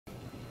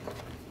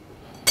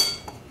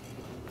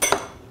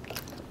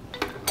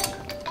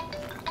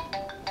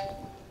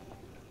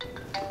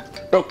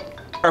Look,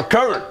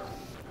 Kevin.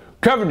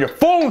 Kevin, your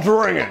phone's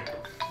ringing.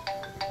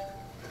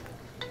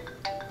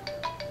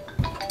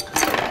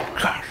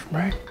 Gosh,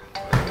 man.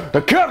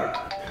 Kevin.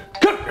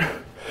 Kevin.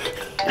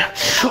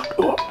 Shut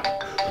up.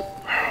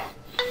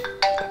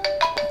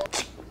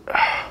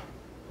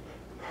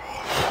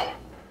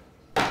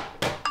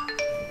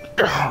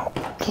 Oh,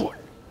 boy.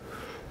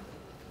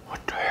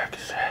 What the heck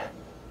is that?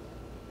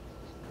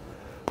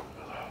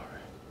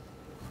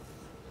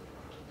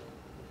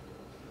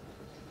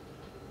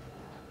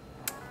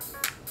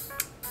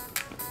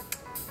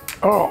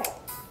 Oh,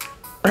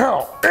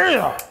 hell,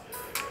 yeah.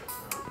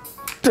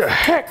 The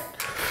heck?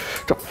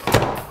 Shut up!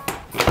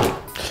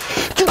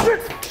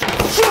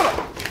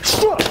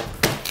 Shut up!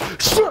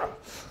 Shut up!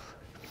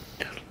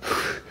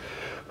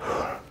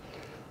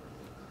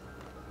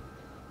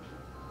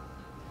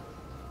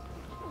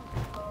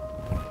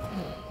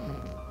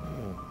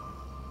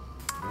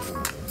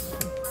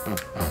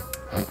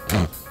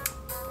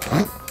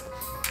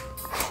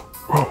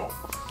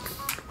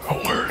 Oh,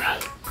 word.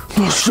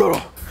 Oh, shut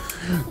up!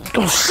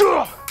 Oh, shut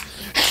up!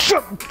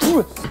 Shut up!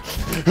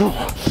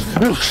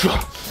 Oh, shut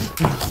up!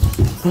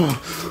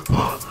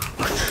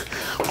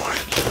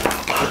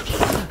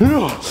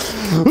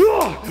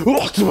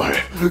 Oh, somebody!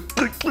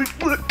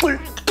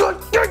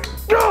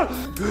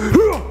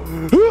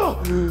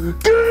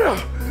 Get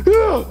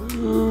out!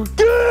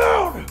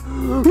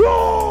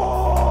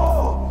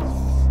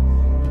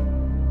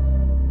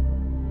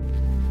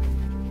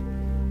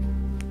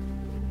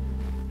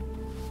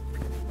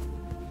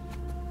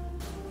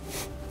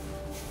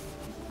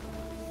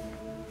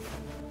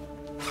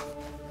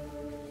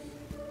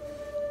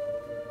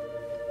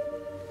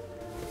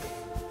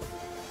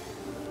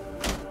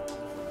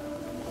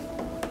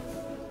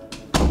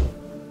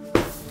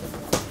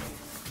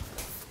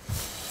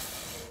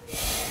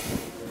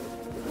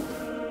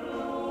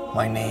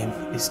 My name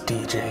is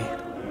DJ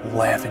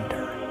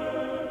Lavender,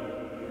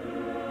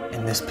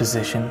 and this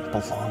position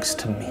belongs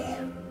to me.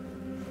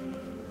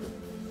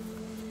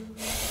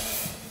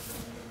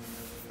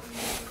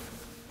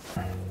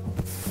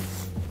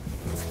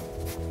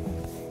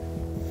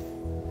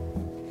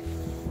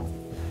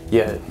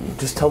 Yeah,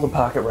 just tell the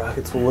Pocket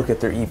Rockets we'll look at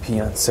their EP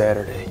on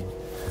Saturday.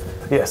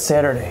 Yeah,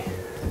 Saturday.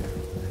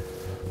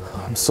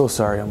 I'm so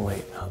sorry I'm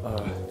late.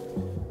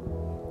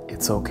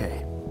 It's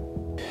okay.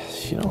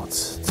 You know,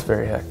 it's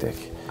very hectic.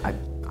 I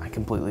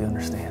completely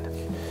understand.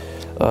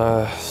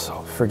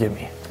 So forgive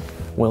me.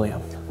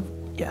 William.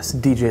 Yes,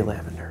 DJ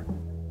Lavender.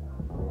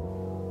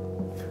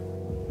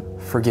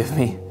 Forgive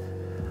me.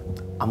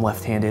 I'm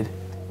left-handed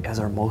as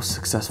our most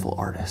successful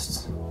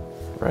artists.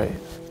 Right.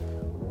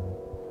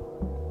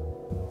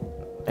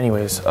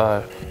 Anyways,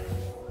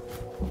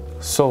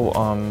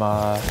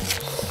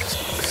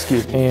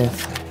 excuse me. Do you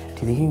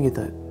think you can get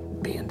the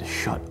band to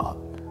shut up?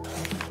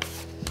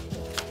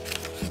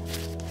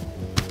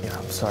 Yeah,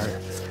 I'm sorry.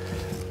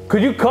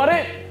 Could you cut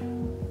it?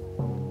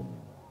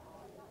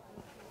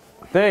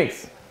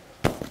 Thanks.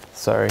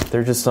 Sorry,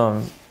 they're just,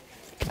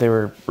 they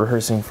were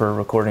rehearsing for a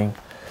recording.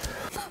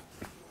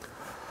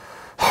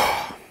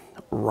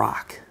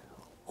 Rock.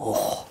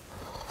 Oh.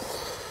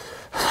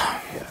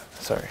 Yeah,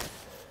 sorry.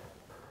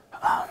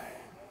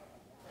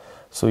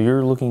 So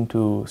you're looking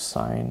to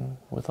sign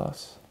with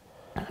us?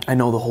 I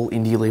know the whole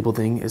indie label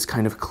thing is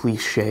kind of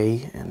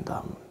cliche and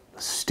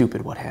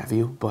stupid, what have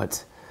you,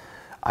 but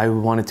I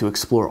wanted to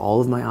explore all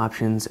of my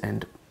options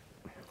and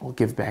I'll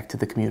give back to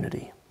the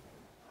community.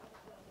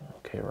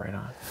 Okay, right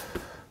on.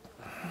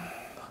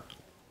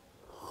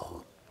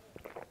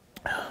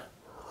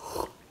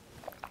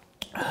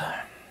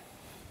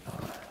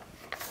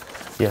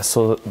 Yeah,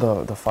 so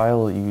the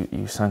file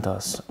you sent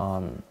us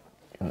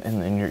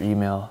in your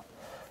email,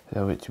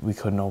 we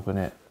couldn't open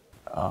it.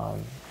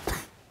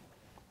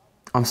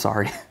 I'm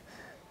sorry.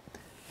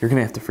 You're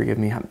gonna have to forgive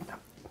me.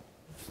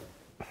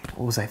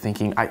 What was I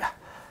thinking?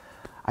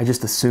 I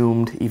just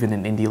assumed even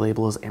an indie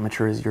label as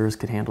amateur as yours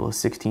could handle a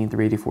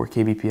 16/384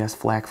 kbps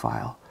FLAC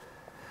file.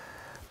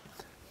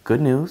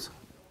 Good news,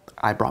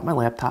 I brought my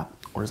laptop,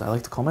 or as I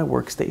like to call my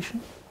workstation.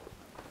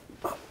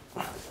 Well,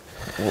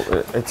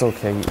 it's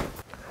okay.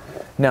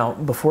 Now,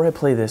 before I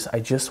play this, I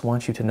just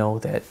want you to know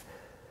that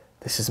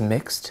this is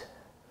mixed,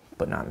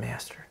 but not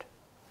mastered.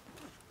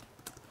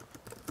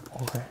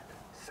 Okay.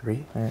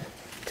 3,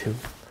 2,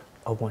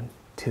 1,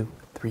 2,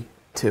 3,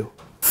 2.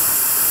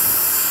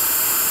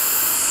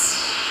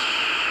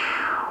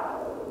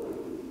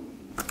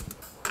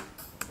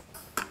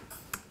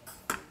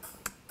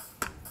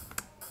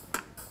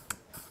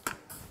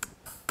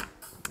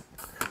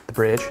 The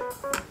bridge.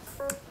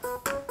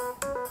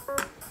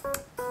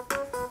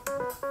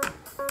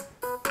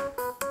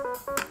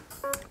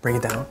 Bring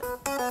it down.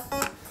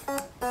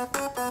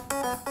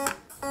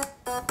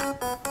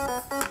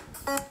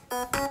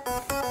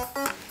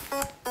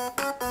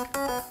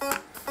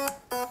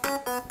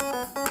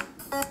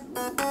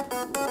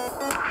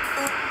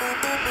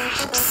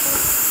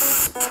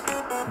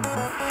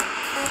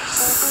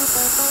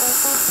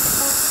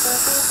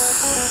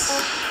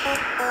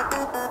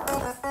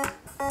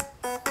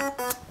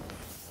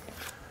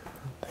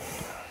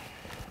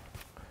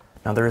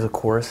 Now there is a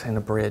chorus and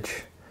a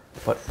bridge,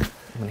 but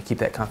I'm gonna keep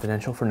that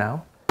confidential for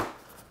now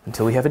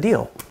until we have a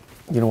deal.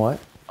 You know what?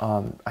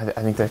 I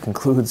think that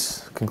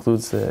concludes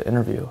the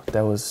interview.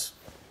 That was,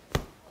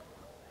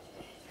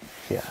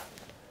 yeah.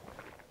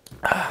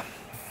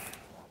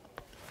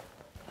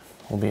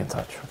 We'll be in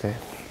touch, okay?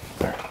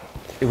 All right.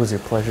 It was a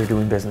pleasure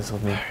doing business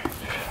with me.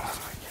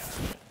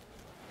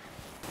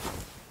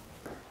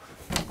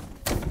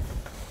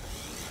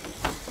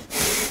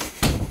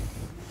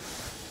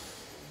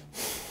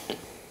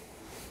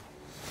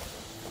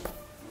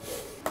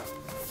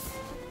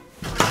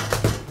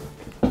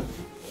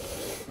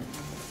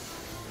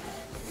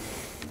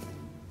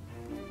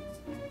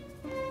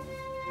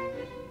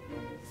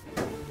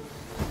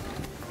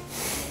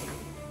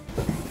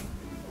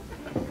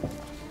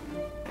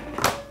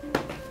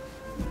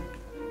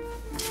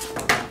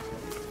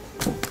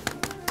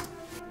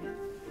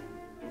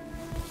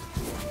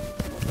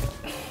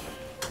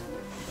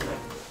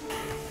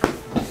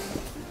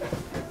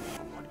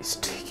 It's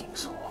taking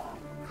so long.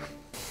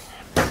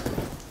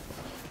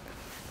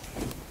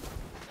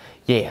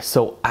 Yeah,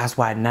 so Ice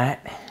White Knight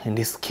and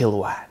this Killer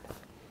White.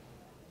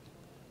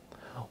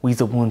 We's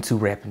a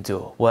 1-2 rapping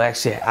duo. Well,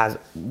 actually,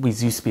 we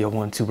used to be a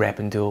 1-2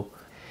 rapping duo.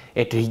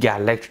 After he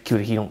got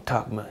electrocuted, he don't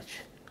talk much.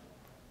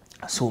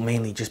 So it'll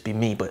mainly just be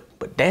me, but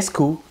that's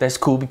cool. That's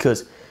cool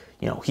because,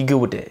 you know, he good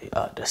with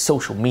the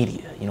social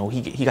media. You know,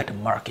 he got the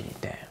marketing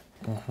down.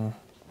 Mm-hmm.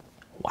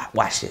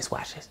 Watch this,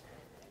 watch this.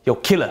 Yo,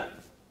 Killer.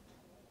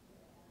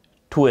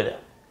 Twitter.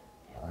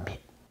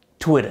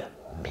 Twitter.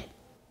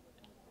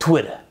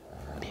 Twitter.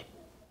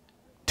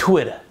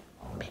 Twitter.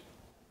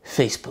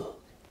 Facebook.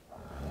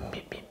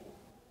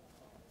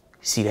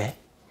 See that?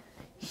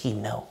 He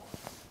know.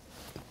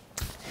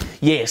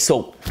 Yeah,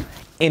 so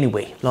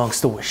anyway, long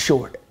story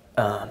short,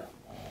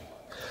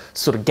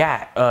 so the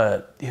guy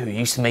who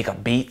used to make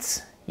up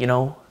beats, you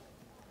know,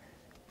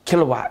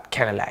 Killawatt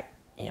kind of like,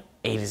 you know,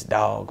 ate his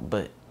dog,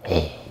 but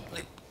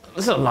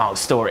it's a long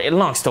story.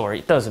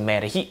 It doesn't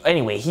matter. He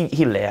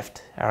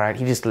left. All right,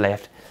 he just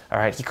left. All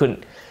right, he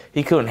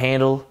couldn't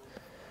handle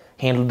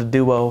the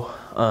duo.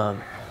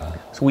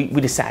 So we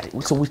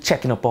decided. So we're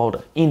checking up all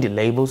the indie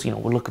labels. You know,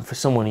 we're looking for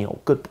someone, you know,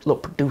 good little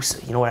producer.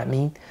 You know what I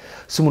mean?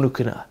 Someone who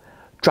can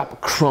drop a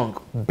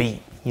crunk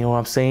beat. You know what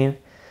I'm saying?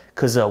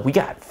 Cause we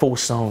got 4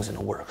 songs in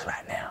the works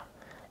right now,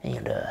 and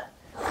you know,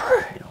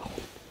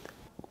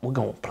 we're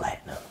going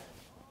platinum.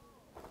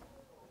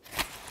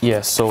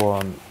 Yeah, so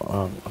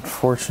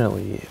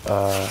unfortunately,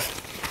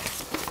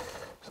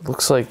 it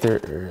looks like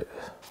they're.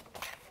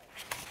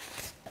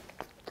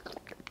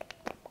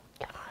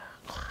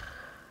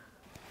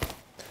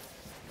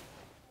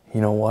 You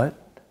know what?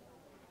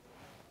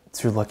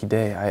 It's your lucky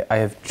day. I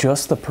have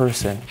just the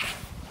person.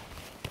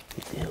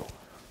 You do.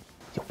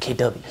 Yo,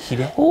 KW, you hear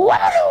that?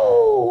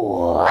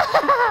 Wow!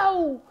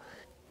 Wow!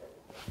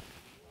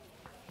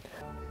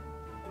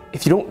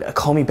 If you don't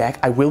call me back,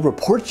 I will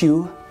report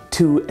you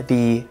to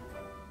the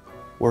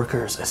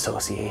Workers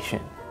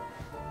Association.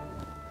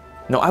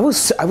 No, I will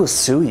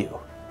sue you.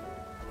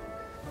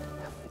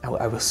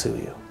 I will sue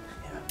you.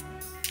 Yeah.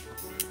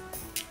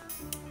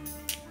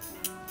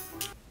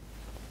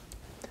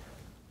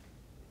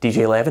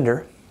 DJ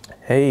Lavender.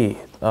 Hey,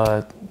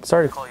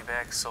 sorry to call you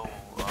back so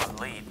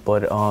late,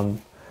 but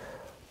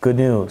good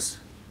news.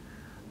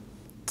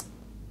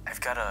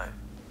 I've got a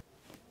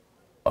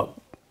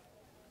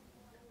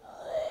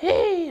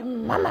hey,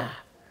 mama.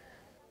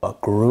 A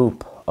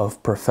group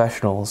of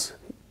professionals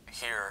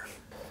here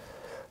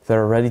that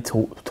are ready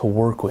to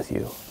work with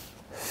you.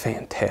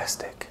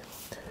 Fantastic.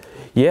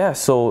 Yeah,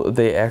 so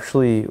they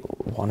actually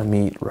want to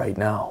meet right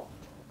now.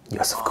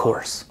 Yes, of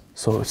course.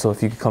 So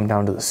if you could come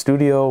down to the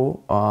studio,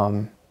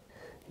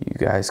 you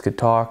guys could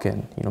talk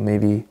and, you know,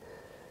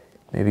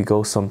 maybe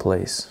go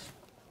someplace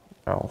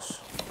else.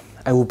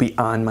 I will be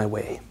on my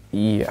way.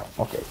 Yeah,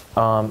 okay.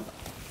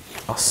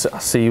 I'll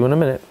see you in a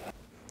minute.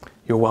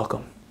 You're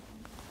welcome.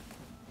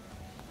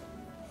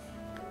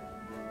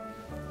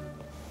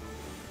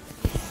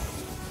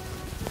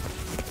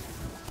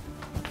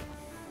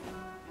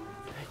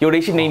 Yo, they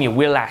should name you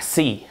Will I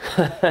See.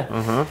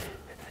 Mm-hmm.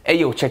 Hey,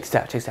 yo, check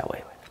this out,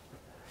 wait.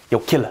 Yo,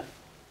 Killer.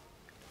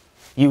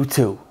 You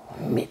too.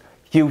 Me.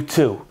 You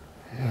too.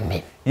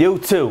 Me. You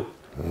too.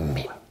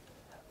 Me.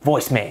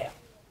 Voicemail.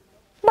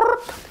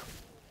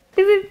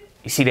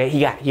 You see that? He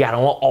got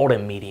all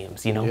them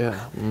mediums, you know?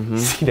 Yeah. Mm-hmm.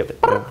 See that?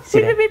 Yeah.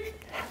 See that?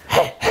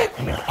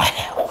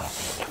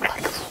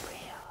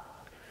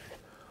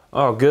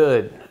 Oh,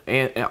 good.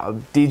 And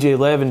DJ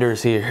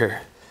Lavender's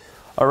here.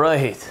 All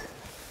right.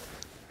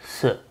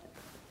 Sup?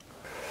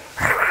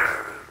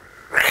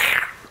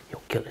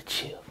 Yo, Killer,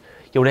 chill.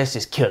 Yo, that's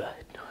just Killer.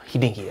 He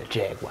think he a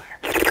jaguar.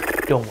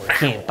 Don't worry,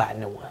 he ain't bite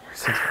no one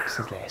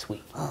since last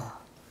week. All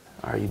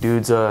right, you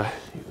dudes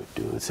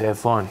have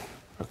fun,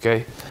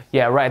 okay?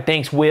 Yeah, right.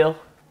 Thanks, Will.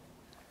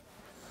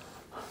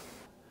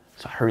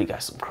 So I heard you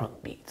got some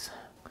crunk beats.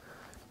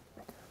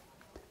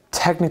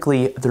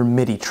 Technically, they're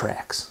MIDI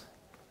tracks.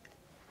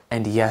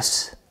 And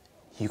yes,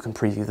 you can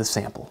preview the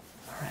sample.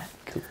 All right,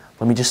 cool.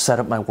 Let me just set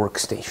up my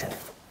workstation.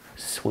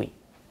 Sweet.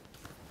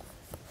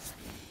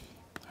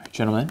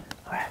 Gentlemen.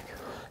 All right.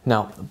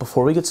 Now,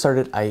 before we get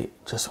started, I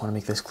just want to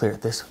make this clear.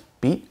 This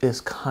beat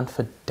is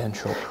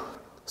confidential.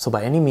 So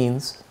by any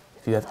means,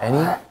 if you have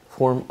any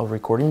form of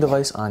recording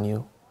device on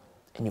you,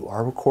 and you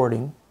are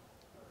recording,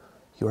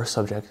 you are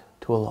subject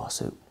to a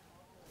lawsuit.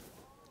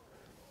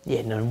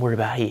 Yeah, nothing worried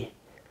about here.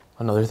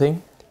 Another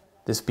thing,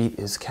 this beat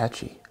is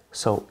catchy.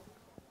 So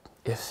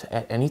if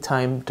at any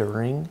time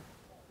during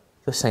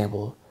the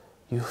sample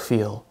you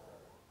feel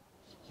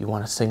you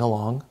want to sing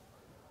along,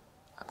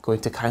 I'm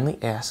going to kindly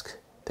ask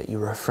that you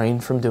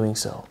refrain from doing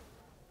so.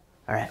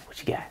 All right, what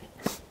you got?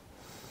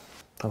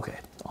 Okay,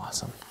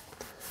 awesome.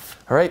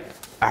 All right.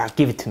 All right,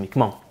 give it to me.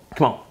 Come on,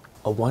 come on.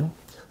 A 1,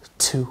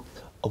 2,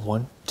 a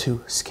 1,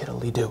 2,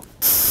 skiddly do.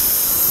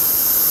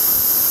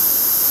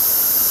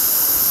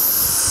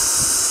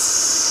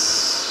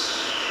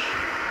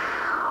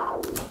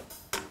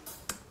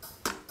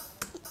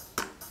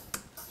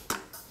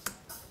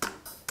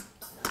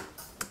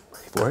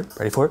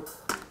 Ready for it?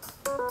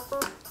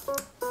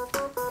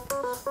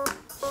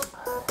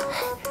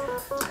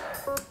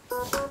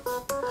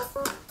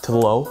 To the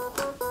low.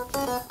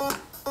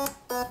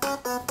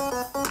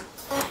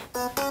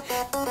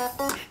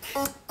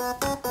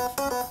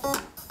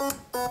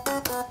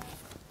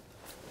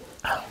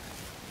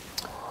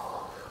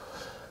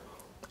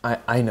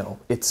 I know,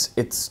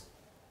 it's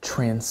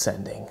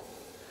transcending.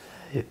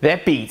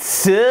 That beat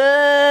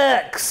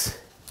sucks.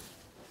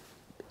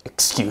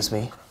 Excuse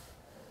me?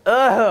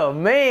 Oh,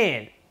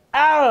 man.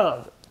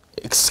 Oh,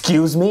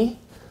 Excuse me?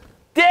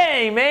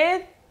 dang,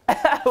 man.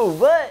 Oh,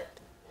 what?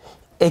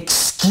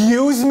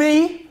 Excuse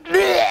me?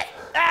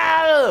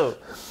 Oh.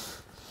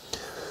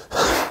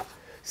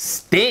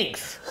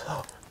 Stinks.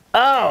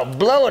 Oh,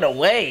 blow it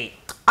away.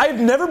 I've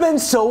never been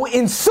so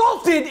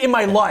insulted in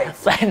my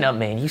life. No,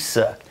 man, you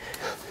suck.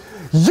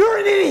 You're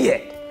an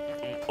idiot.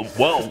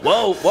 Whoa,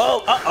 whoa, whoa.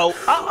 Uh-oh,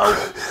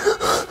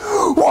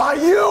 uh-oh. Why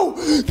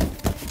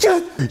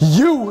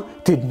you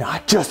did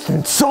not just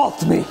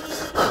insult me.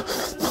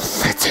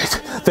 That's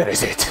it. That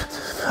is it.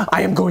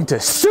 I am going to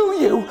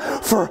sue you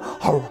for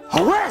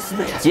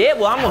harassment. Yeah,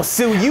 well, I'm gonna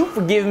sue you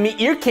for giving me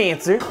ear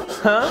cancer.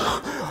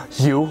 Huh?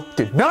 You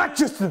did not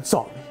just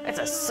insult me. That's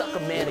a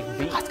suckomatic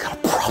beat. I've got a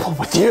problem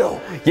with you.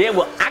 Yeah,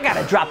 well, I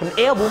gotta drop an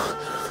album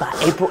by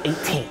April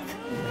 18th.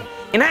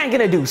 And I ain't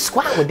gonna do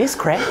squat with this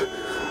crap.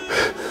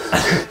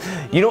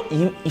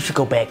 You should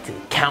go back to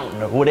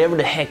accounting or whatever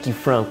the heck you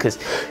from, cause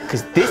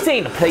this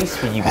ain't a place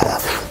for you.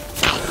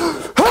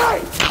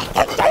 Hey!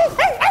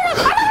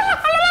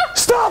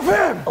 Stop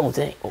him! Oh,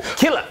 dang. Oh,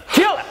 killer!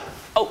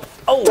 Oh,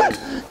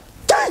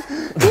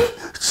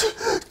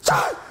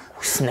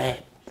 snap.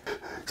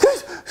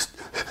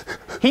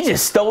 He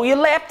just stole your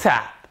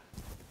laptop.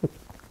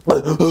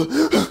 Oh,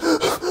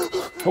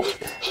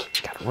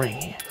 got a ring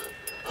here.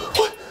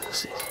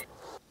 What's this?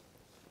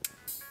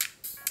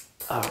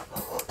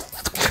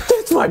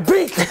 That's my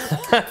beat!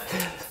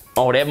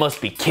 Oh, that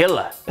must be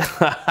Killer.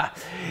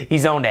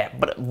 He's on that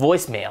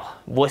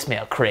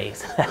voicemail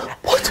craze.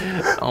 What?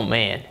 Oh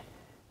man,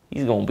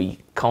 he's gonna be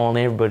calling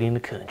everybody in the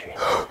country. It's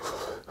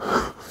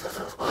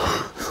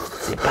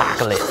the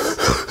apocalypse.